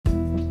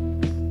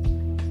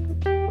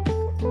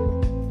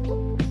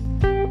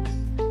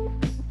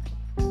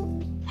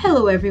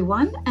Hello,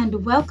 everyone,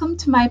 and welcome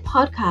to my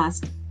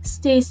podcast,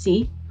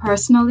 Stacy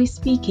Personally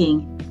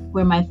Speaking,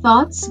 where my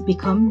thoughts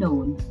become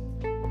known.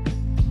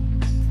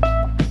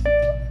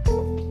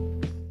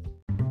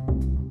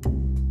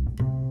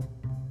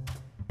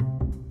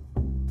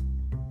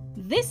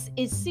 This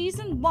is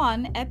Season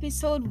 1,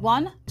 Episode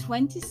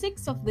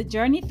 126 of the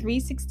Journey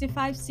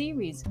 365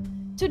 series.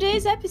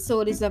 Today's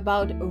episode is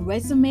about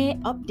resume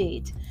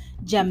update,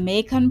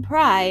 Jamaican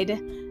pride,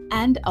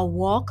 and a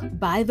walk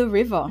by the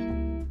river.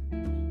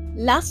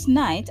 Last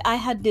night, I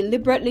had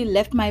deliberately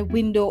left my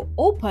window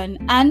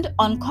open and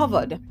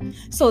uncovered.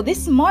 So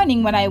this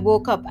morning when I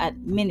woke up at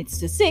minutes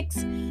to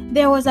 6,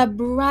 there was a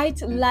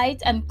bright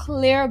light and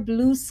clear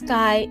blue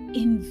sky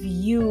in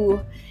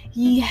view.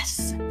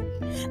 Yes,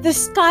 the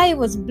sky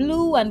was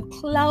blue and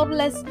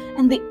cloudless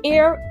and the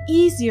air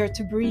easier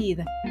to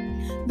breathe.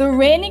 The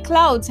rainy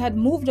clouds had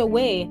moved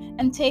away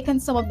and taken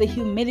some of the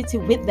humidity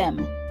with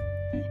them.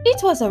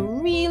 It was a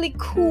really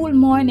cool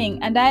morning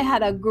and I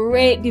had a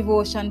great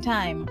devotion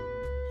time.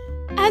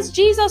 As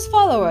Jesus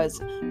followers,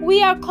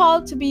 we are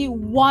called to be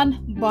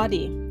one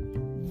body.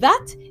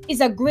 That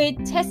is a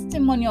great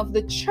testimony of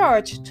the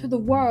church to the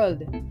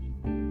world.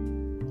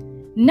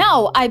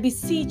 Now I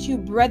beseech you,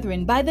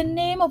 brethren, by the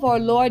name of our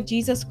Lord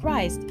Jesus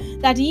Christ,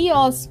 that ye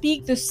all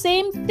speak the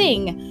same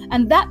thing,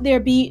 and that there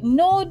be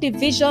no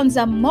divisions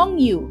among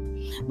you,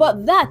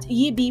 but that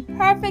ye be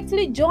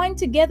perfectly joined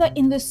together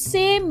in the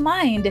same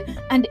mind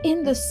and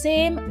in the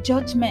same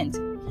judgment.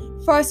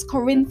 1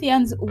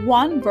 Corinthians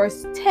 1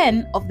 verse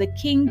 10 of the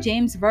King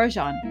James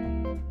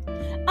Version.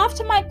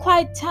 After my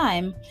quiet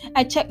time,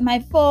 I checked my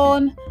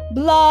phone,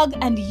 blog,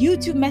 and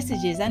YouTube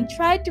messages and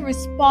tried to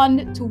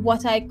respond to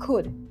what I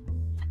could.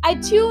 I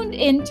tuned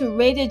in to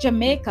Radio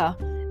Jamaica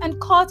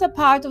and caught a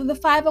part of the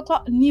 5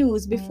 o'clock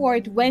news before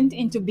it went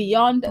into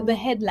beyond the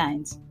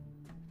headlines.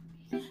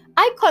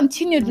 I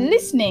continued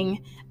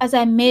listening as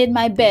I made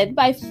my bed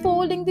by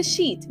folding the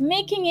sheet,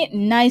 making it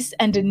nice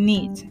and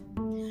neat.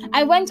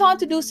 I went on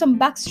to do some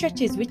back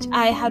stretches which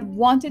I had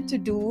wanted to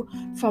do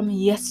from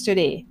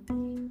yesterday.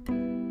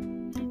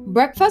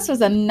 Breakfast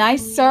was a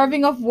nice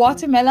serving of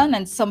watermelon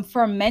and some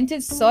fermented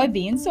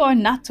soybeans or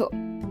natto.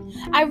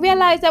 I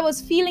realized I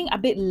was feeling a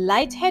bit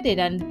lightheaded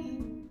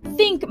and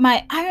think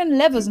my iron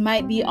levels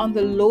might be on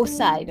the low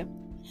side.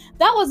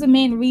 That was the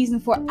main reason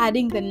for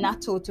adding the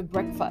natto to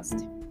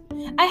breakfast.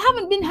 I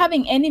haven't been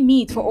having any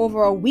meat for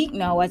over a week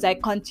now as I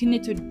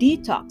continue to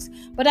detox,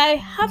 but I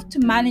have to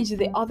manage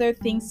the other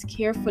things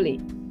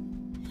carefully.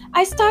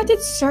 I started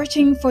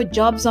searching for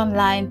jobs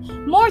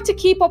online, more to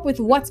keep up with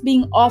what's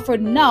being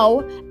offered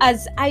now,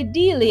 as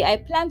ideally I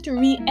plan to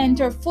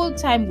re-enter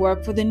full-time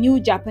work for the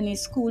new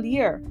Japanese school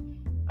year.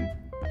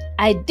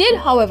 I did,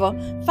 however,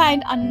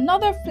 find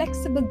another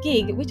flexible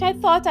gig which I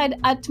thought I'd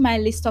add to my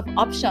list of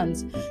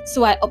options,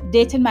 so I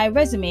updated my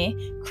resume,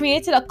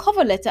 created a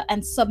cover letter,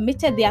 and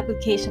submitted the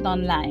application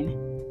online.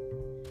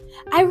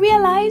 I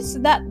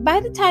realized that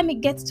by the time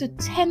it gets to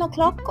 10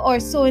 o'clock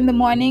or so in the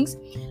mornings,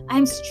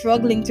 I'm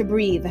struggling to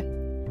breathe.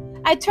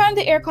 I turned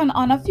the aircon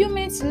on a few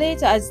minutes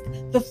later as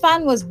the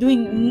fan was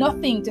doing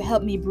nothing to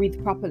help me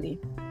breathe properly.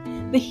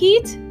 The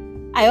heat,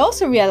 I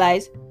also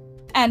realized,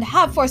 and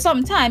have for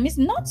some time, is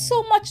not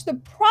so much the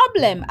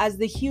problem as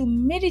the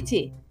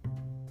humidity.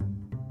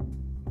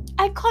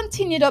 I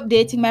continued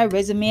updating my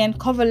resume and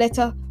cover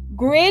letter,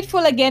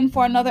 grateful again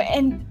for another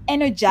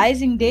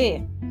energizing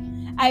day.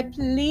 I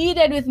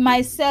pleaded with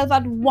myself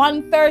at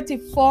 1:30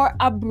 for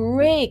a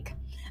break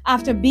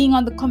after being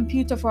on the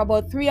computer for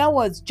about 3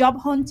 hours job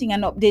hunting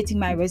and updating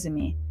my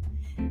resume.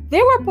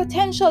 There were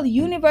potential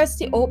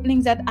university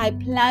openings that I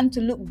planned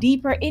to look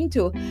deeper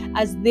into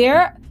as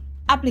their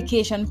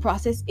application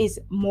process is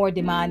more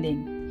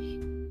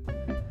demanding.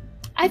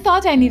 I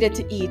thought I needed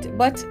to eat,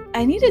 but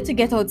I needed to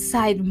get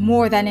outside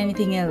more than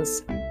anything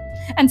else.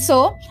 And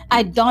so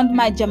I donned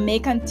my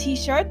Jamaican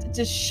t-shirt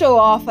to show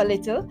off a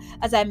little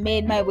as I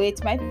made my way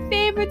to my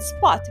favorite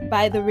spot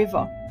by the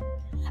river.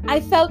 I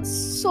felt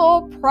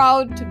so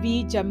proud to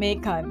be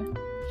Jamaican.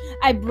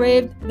 I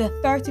braved the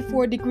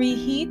 34-degree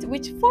heat,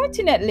 which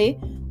fortunately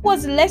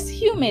was less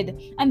humid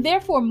and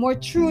therefore more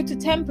true to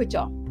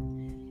temperature.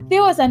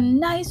 There was a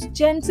nice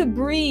gentle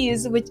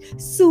breeze which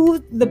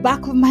soothed the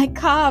back of my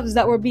calves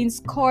that were being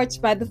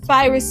scorched by the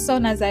fiery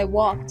sun as I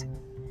walked.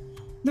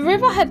 The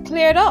river had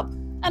cleared up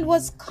and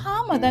was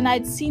calmer than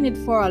I'd seen it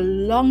for a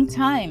long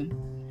time.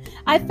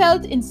 I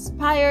felt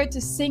inspired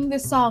to sing the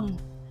song,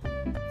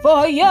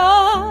 "For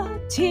your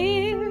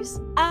tears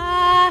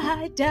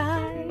I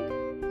died."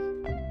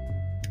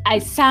 I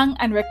sang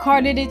and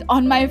recorded it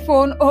on my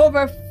phone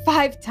over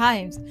 5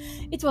 times.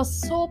 It was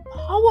so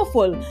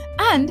powerful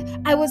and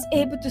I was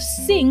able to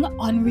sing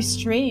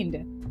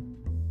unrestrained.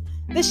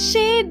 The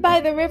shade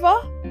by the river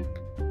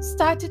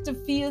started to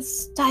feel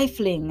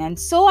stifling, and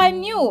so I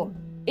knew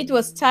it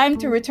was time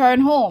to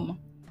return home.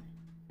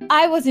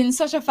 I was in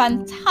such a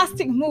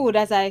fantastic mood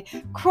as I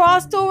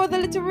crossed over the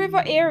little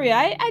river area.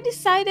 I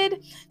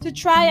decided to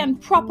try and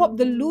prop up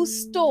the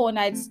loose stone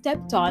I'd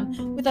stepped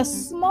on with a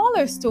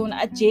smaller stone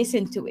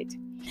adjacent to it.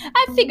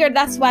 I figured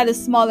that's why the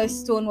smaller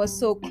stone was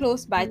so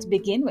close by to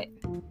begin with.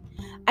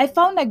 I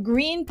found a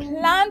green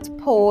plant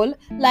pole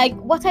like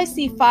what I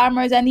see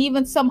farmers and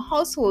even some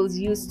households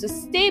use to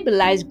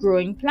stabilize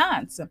growing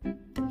plants.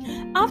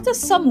 After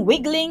some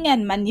wiggling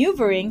and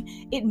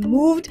maneuvering, it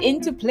moved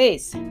into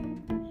place.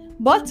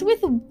 But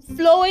with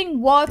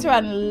flowing water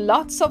and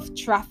lots of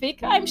traffic,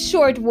 I'm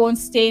sure it won't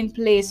stay in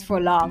place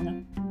for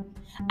long.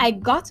 I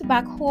got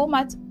back home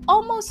at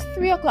almost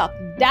 3 o'clock,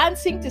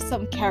 dancing to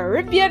some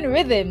Caribbean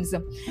rhythms.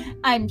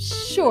 I'm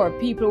sure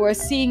people were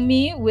seeing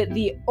me with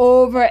the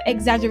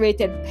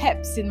over-exaggerated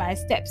peps in my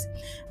steps,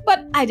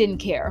 but I didn't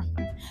care.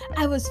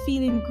 I was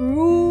feeling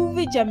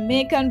groovy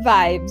Jamaican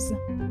vibes.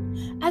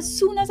 As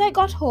soon as I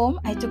got home,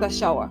 I took a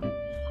shower.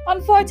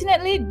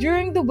 Unfortunately,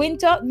 during the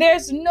winter,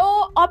 there's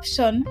no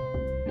option.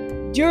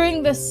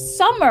 During the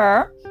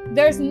summer,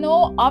 there's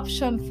no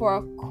option for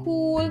a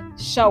cool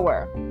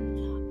shower,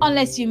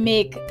 unless you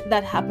make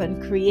that happen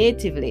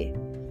creatively.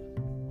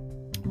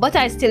 But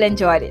I still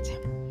enjoyed it.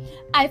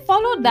 I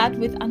followed that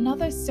with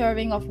another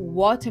serving of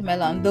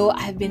watermelon, though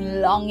I've been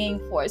longing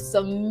for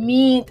some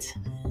meat.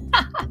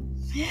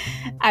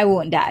 I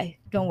won't die,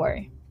 don't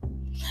worry.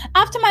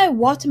 After my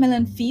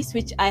watermelon feast,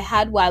 which I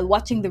had while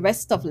watching the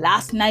rest of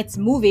last night's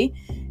movie,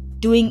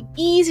 doing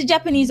easy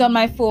Japanese on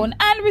my phone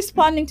and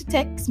responding to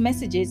text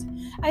messages,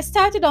 I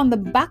started on the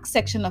back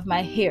section of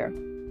my hair.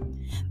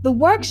 The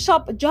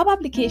workshop job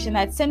application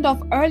I'd sent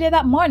off earlier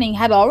that morning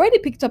had already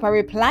picked up a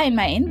reply in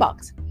my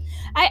inbox.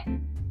 I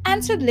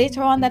answered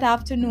later on that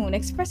afternoon,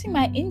 expressing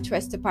my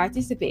interest to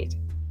participate.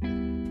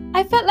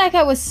 I felt like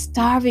I was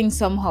starving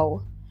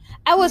somehow.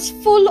 I was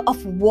full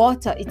of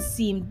water, it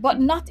seemed, but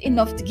not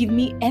enough to give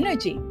me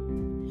energy.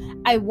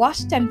 I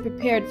washed and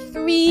prepared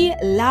 3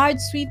 large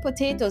sweet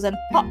potatoes and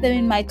popped them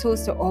in my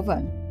toaster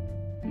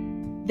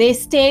oven. They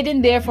stayed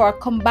in there for a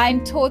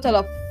combined total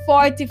of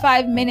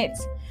 45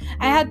 minutes.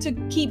 I had to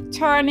keep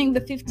turning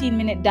the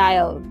 15-minute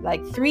dial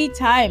like 3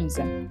 times.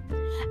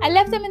 I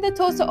left them in the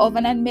toaster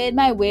oven and made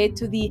my way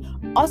to the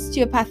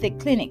osteopathic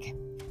clinic.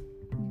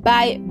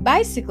 By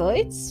bicycle,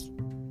 it's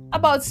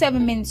about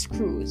 7 minutes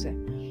cruise.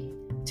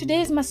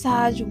 Today's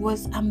massage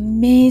was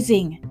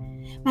amazing.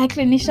 My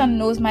clinician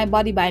knows my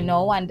body by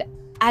now and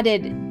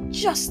added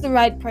just the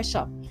right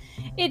pressure.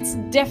 It's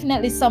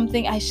definitely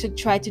something I should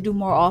try to do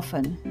more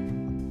often.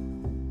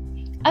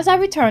 As I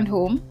returned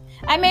home,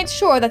 I made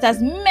sure that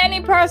as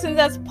many persons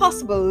as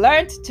possible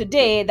learned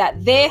today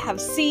that they have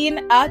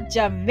seen a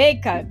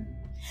Jamaican.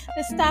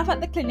 The staff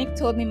at the clinic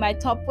told me my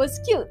top was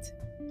cute.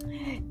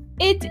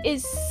 It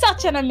is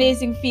such an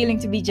amazing feeling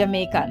to be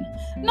Jamaican,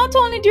 not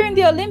only during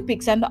the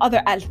Olympics and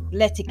other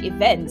athletic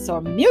events or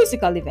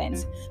musical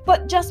events,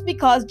 but just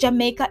because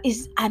Jamaica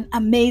is an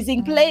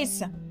amazing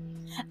place.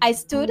 I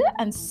stood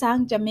and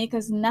sang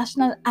Jamaica's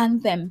national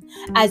anthem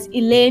as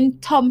Elaine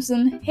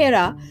Thompson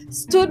Hera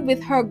stood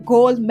with her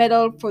gold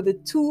medal for the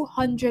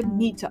 200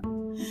 meter,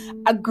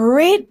 a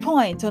great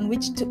point on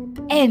which to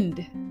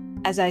end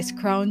as I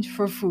scrounge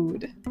for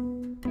food.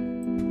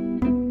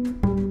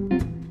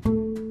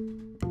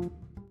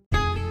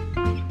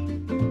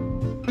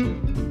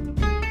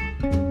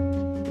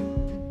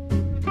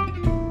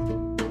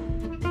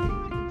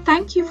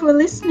 Thank you for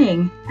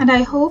listening, and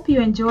I hope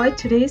you enjoyed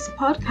today's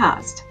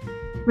podcast.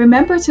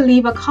 Remember to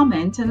leave a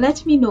comment and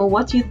let me know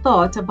what you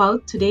thought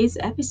about today's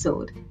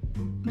episode.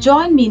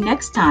 Join me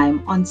next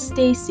time on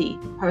Stacy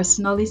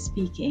Personally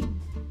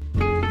Speaking.